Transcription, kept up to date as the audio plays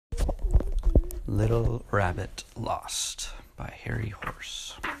Little Rabbit Lost by Harry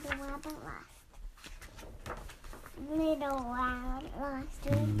Horse. Little rabbit lost. Little rabbit lost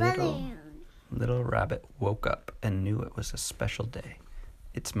his balloon. Little Rabbit woke up and knew it was a special day.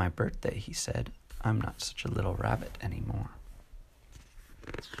 "It's my birthday," he said. "I'm not such a little rabbit anymore."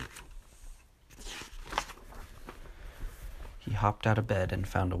 He hopped out of bed and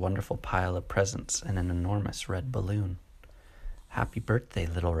found a wonderful pile of presents and an enormous red balloon. "Happy birthday,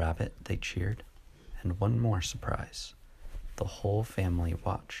 little rabbit," they cheered. And one more surprise. The whole family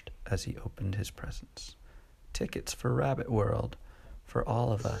watched as he opened his presents. Tickets for Rabbit World for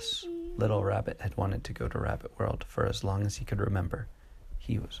all of us. Little Rabbit had wanted to go to Rabbit World for as long as he could remember.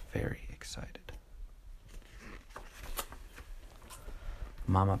 He was very excited.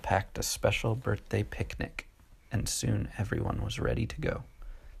 Mama packed a special birthday picnic, and soon everyone was ready to go.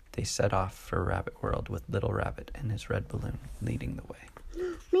 They set off for Rabbit World with Little Rabbit and his red balloon leading the way.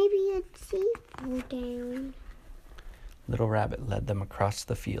 Maybe a seat fell down. Little Rabbit led them across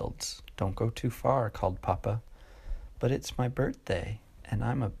the fields. "Don't go too far," called Papa. "But it's my birthday, and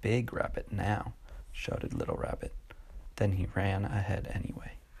I'm a big rabbit now," shouted Little Rabbit. Then he ran ahead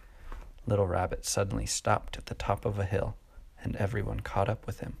anyway. Little Rabbit suddenly stopped at the top of a hill, and everyone caught up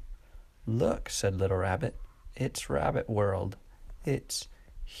with him. "Look," said Little Rabbit, "it's Rabbit World. It's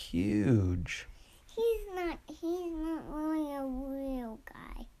huge." He's not really a real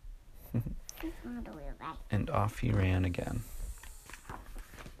guy. He's not a real guy. And off he ran again.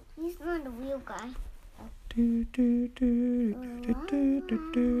 He's not a real guy.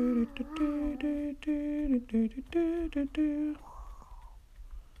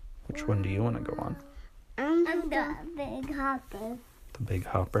 Which one do you want to go on? I'm the big hopper. The big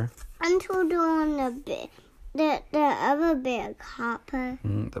hopper? I'm told on the other big hopper.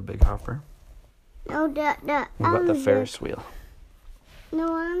 The big hopper? No, What about the Ferris wheel?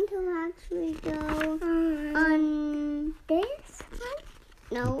 No, I'm to actually go on this one.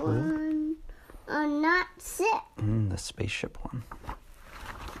 No, on not sit. The spaceship one.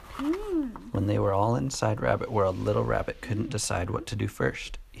 When they were all inside Rabbit World, Little Rabbit couldn't decide what to do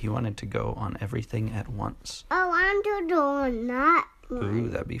first. He wanted to go on everything at once. Oh, I'm to go on that one. Ooh,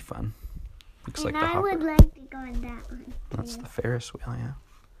 that'd be fun. Looks like the I hopper. would like to go on that one. That's the Ferris wheel, yeah.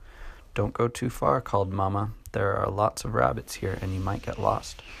 "Don't go too far," called Mama. "There are lots of rabbits here, and you might get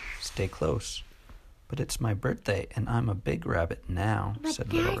lost. Stay close." "But it's my birthday, and I'm a big rabbit now,"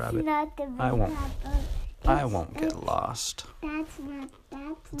 said Little Rabbit. Not the big I won't. hopper. "I won't get lost." That's not.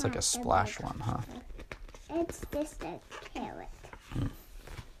 It's like a splash one, huh? It's just a carrot.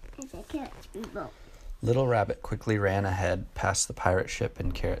 It's a carrot speedboat. Little Rabbit quickly ran ahead, past the pirate ship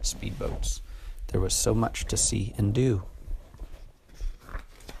and carrot speedboats. There was so much to see and do.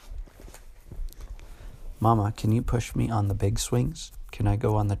 "Mama, can you push me on the big swings? Can I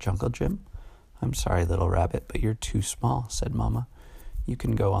go on the jungle gym?" "I'm sorry, Little Rabbit, but you're too small," said Mama. "You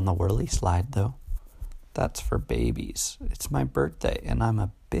can go on the whirly slide, though." "That's for babies. It's my birthday, and I'm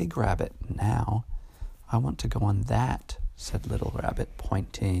a big rabbit now. I want to go on that," said Little Rabbit,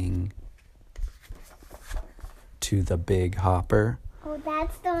 pointing to the big hopper. Oh,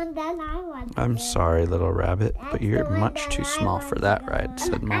 that's the one that I want. "I'm sorry, Little Rabbit, but That's you're the one much that too I small want for to that go ride," on.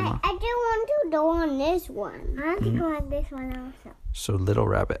 said Mama. I do want to go on this one. I want to go on this one also. So Little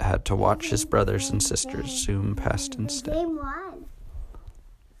Rabbit had to watch his brothers and sisters zoom past instead. Same one.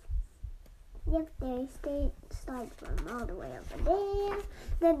 Yep, they start from all the way over there.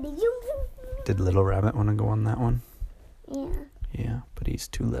 Then the Did Little Rabbit want to go on that one? Yeah. Yeah, but he's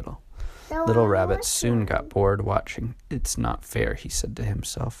too little. So Little I Rabbit want soon to- got bored watching. "It's not fair," he said to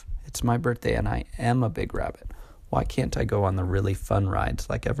himself. "It's my birthday and I am a big rabbit. Why can't I go on the really fun rides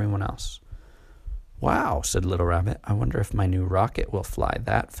like everyone else?" "Wow," said Little Rabbit. "I wonder if my new rocket will fly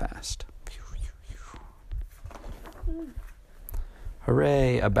that fast."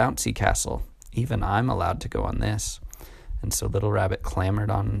 "Hooray, a bouncy castle. Even I'm allowed to go on this." And so Little Rabbit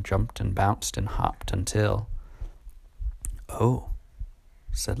clambered on and jumped and bounced and hopped until... "Oh,"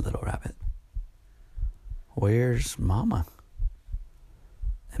 said Little Rabbit. "Where's Mama?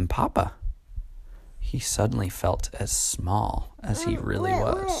 And Papa?" He suddenly felt as small as he really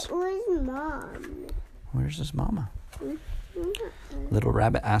was. Where's Mom? Where's his mama? Little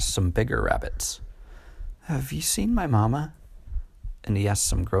Rabbit asked some bigger rabbits, "Have you seen my mama?" And he asked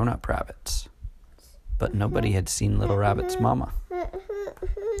some grown-up rabbits. But nobody had seen Little Rabbit's mama.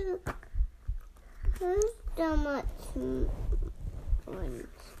 Who's so much ones?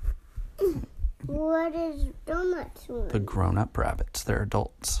 What is so much ones? The grown-up rabbits, they're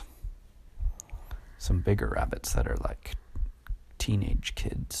adults. Some bigger rabbits that are like teenage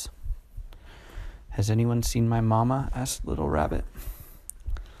kids. "Has anyone seen my mama?" asked Little Rabbit.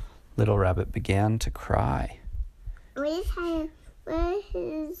 Little Rabbit began to cry. Where's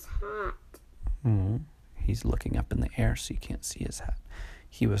his hat? He's looking up in the air so you can't see his hat.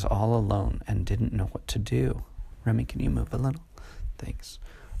 He was all alone and didn't know what to do. Remy, can you move a little? Thanks.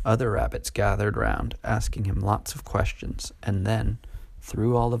 Other rabbits gathered round, asking him lots of questions, and then,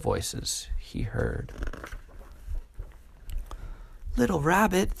 through all the voices, he heard, "Little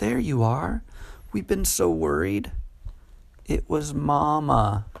Rabbit, there you are. We've been so worried." "It was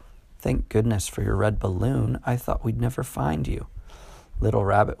Mama. Thank goodness for your red balloon. I thought we'd never find you." Little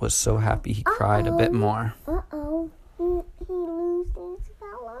Rabbit was so happy he cried a bit more. He loses his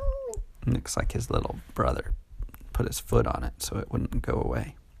balloon. Looks like his little brother put his foot on it so it wouldn't go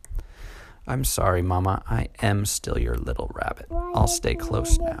away. "I'm sorry, Mama. I am still your little rabbit. I'll stay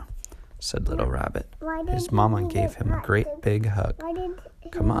close now," said Little Rabbit. His mama gave him a great big hug.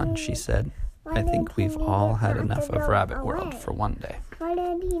 "Come on," she said. "I think we've all had enough of Rabbit World for one day." Why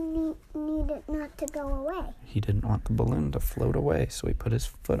did he need it not to go away? He didn't want the balloon to float away, so he put his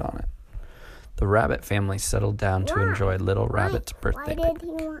foot on it. The Rabbit family settled down to enjoy Little Rabbit's birthday Why did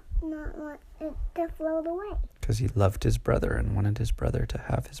picnic. he not want it to float away? Because he loved his brother and wanted his brother to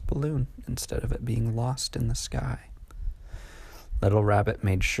have his balloon instead of it being lost in the sky. Little Rabbit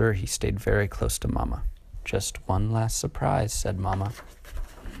made sure he stayed very close to Mama. "Just one last surprise," said Mama.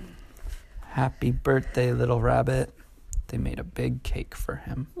 "Happy birthday, Little Rabbit." They made a big cake for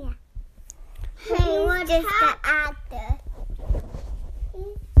him. Yeah. Hey, what is the actor?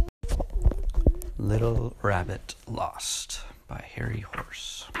 Little Rabbit Lost by Harry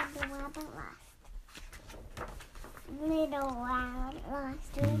Horse. Little Rabbit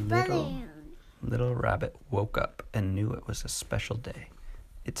lost his balloon. Little Rabbit woke up and knew it was a special day.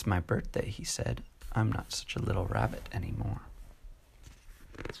 "It's my birthday," he said. "I'm not such a little rabbit anymore."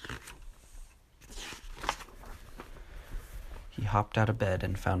 He hopped out of bed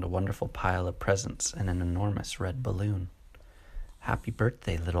and found a wonderful pile of presents and an enormous red balloon. "Happy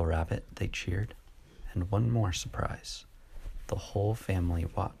birthday, Little Rabbit," they cheered. And one more surprise. The whole family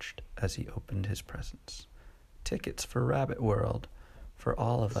watched as he opened his presents. Tickets for Rabbit World for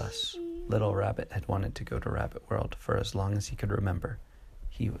all of us. Little Rabbit had wanted to go to Rabbit World for as long as he could remember.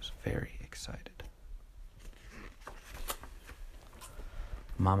 He was very excited.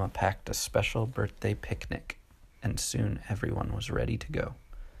 Mama packed a special birthday picnic, and soon everyone was ready to go.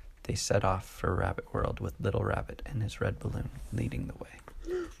 They set off for Rabbit World with Little Rabbit and his red balloon leading the way.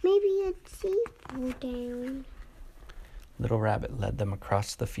 Maybe it's seafood down. Little Rabbit led them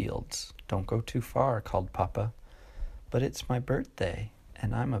across the fields. "Don't go too far," called Papa. "But it's my birthday,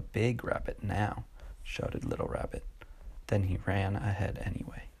 and I'm a big rabbit now," shouted Little Rabbit. Then he ran ahead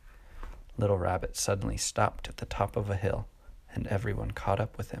anyway. Little Rabbit suddenly stopped at the top of a hill, and everyone caught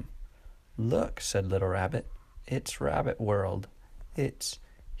up with him. "Look," said Little Rabbit, "it's Rabbit World. It's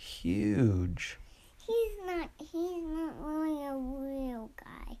huge." He's not really a real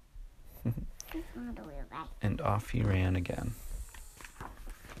guy. He's not a real guy. And off he ran again.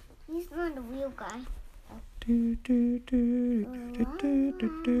 He's not a real guy.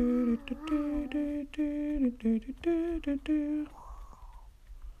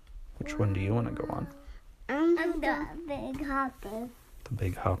 Which one do you want to go on? I'm the big hopper. The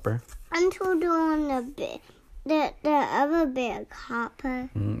big hopper? I'm told on the other big hopper.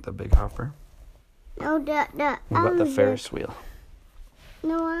 The big hopper? No, What about the Ferris wheel?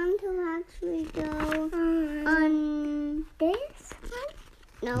 No, I'm to actually go on this one.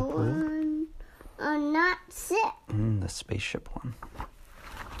 No, on not sit. The spaceship one.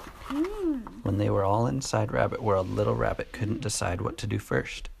 When they were all inside Rabbit World, Little Rabbit couldn't decide what to do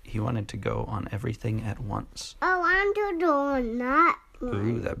first. He wanted to go on everything at once. Oh, I'm to do on that one.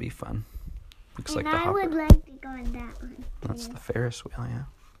 Ooh, that'd be fun. Looks like the I hopper. would like to go on that one. That's the Ferris wheel, yeah.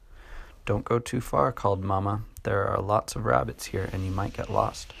 "Don't go too far," called Mama. "There are lots of rabbits here, and you might get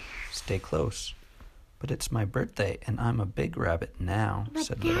lost. Stay close." "But it's my birthday, and I'm a big rabbit now,"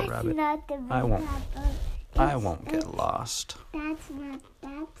 said Little Rabbit. Not the big I won't. hopper. "I won't get lost." That's not.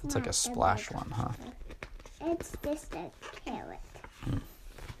 It's like a splash one, huh? It's just a carrot.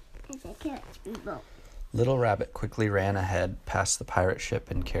 It's a carrot speedboat. Little Rabbit quickly ran ahead, past the pirate ship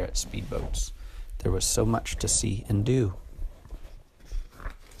and carrot speedboats. There was so much to see and do.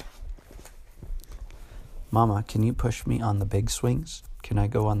 "Mama, can you push me on the big swings? Can I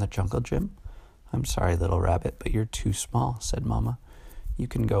go on the jungle gym?" "I'm sorry, Little Rabbit, but you're too small," said Mama. "You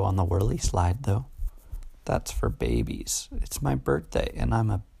can go on the whirly slide, though." "That's for babies. It's my birthday, and I'm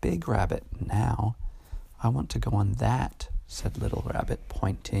a big rabbit now. I want to go on that," said Little Rabbit,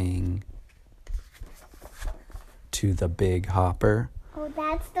 pointing to the big hopper. Oh,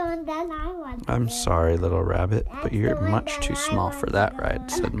 that's the one that I want to I'm do. sorry, little rabbit, but That's you're the one much that too I small want for to that go ride, on.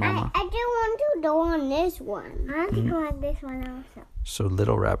 said Mama. I do want to go on this one. I want to go on this one also. So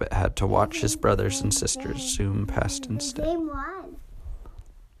little rabbit had to watch his brothers and sisters zoom past The instead. same one.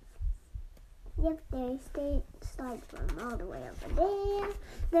 Yep, they start from all the way over there.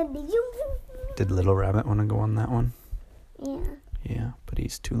 Then the Did little rabbit want to go on that one? Yeah. Yeah, but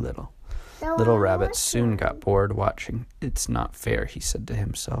he's too little. The Little one rabbit was soon one. got bored watching. It's not fair, he said to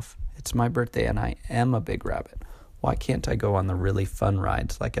himself. It's my birthday and I am a big rabbit. Why can't I go on the really fun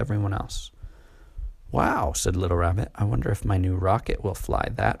rides like everyone else? Wow, said little rabbit. I wonder if my new rocket will fly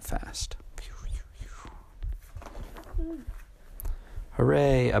that fast.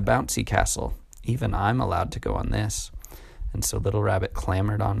 Hooray, a bouncy castle. Even I'm allowed to go on this. And so little rabbit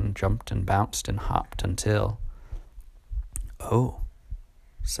clambered on and jumped and bounced and hopped until... Oh,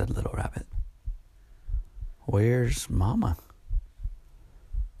 said little rabbit. Where's Mama?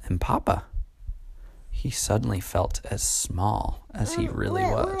 And Papa? He suddenly felt as small as he really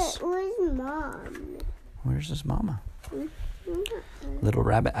was. Where's Mom? Where's his mama? Little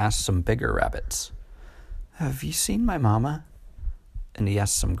rabbit asked some bigger rabbits. Have you seen my mama? And he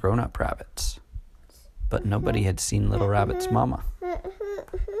asked some grown-up rabbits. But nobody had seen little rabbit's mama.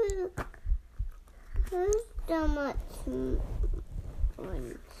 Who's Donuts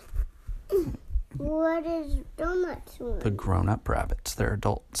ones? What is Donuts ones? The grown-up rabbits, they're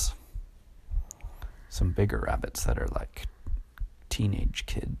adults. Some bigger rabbits that are like teenage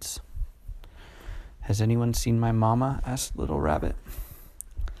kids. Has anyone seen my mama? Asked little rabbit.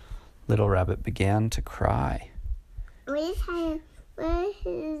 Little rabbit began to cry. Where's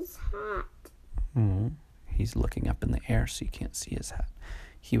his hat? He's looking up in the air so you can't see his hat.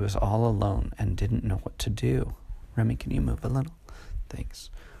 He was all alone and didn't know what to do. Remy, can you move a little? Thanks.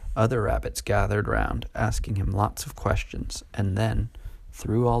 Other rabbits gathered round, asking him lots of questions, and then,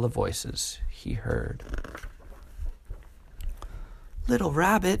 through all the voices, he heard. Little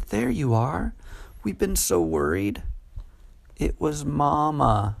rabbit, there you are. We've been so worried. It was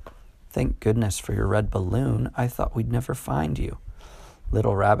Mama. Thank goodness for your red balloon. I thought we'd never find you.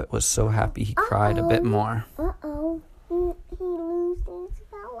 Little rabbit was so happy he cried a bit more. Uh-oh. He loses his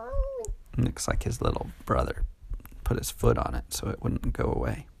balloon. Looks like his little brother put his foot on it so it wouldn't go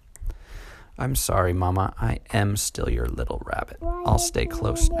away. I'm sorry, Mama. I am still your little rabbit. I'll stay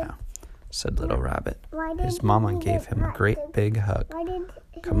close now, said little rabbit. His mama gave him a great big hug.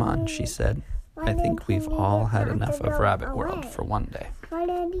 Come on, she said. I think we've all had enough of Rabbit World for one day. Why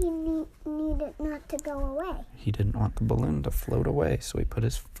did he need it not to go away? He didn't want the balloon to float away, so he put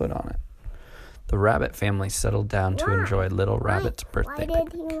his foot on it. The rabbit family settled down to enjoy little rabbit's birthday Why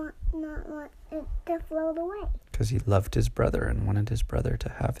picnic. did he not want it to float away? Because he loved his brother and wanted his brother to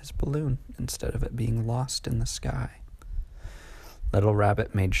have his balloon instead of it being lost in the sky. Little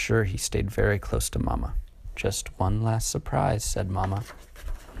rabbit made sure he stayed very close to Mama. Just one last surprise, said Mama.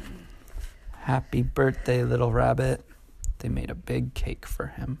 Happy birthday, little rabbit. They made a big cake for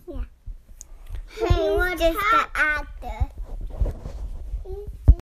him. Yeah. Hey, what is that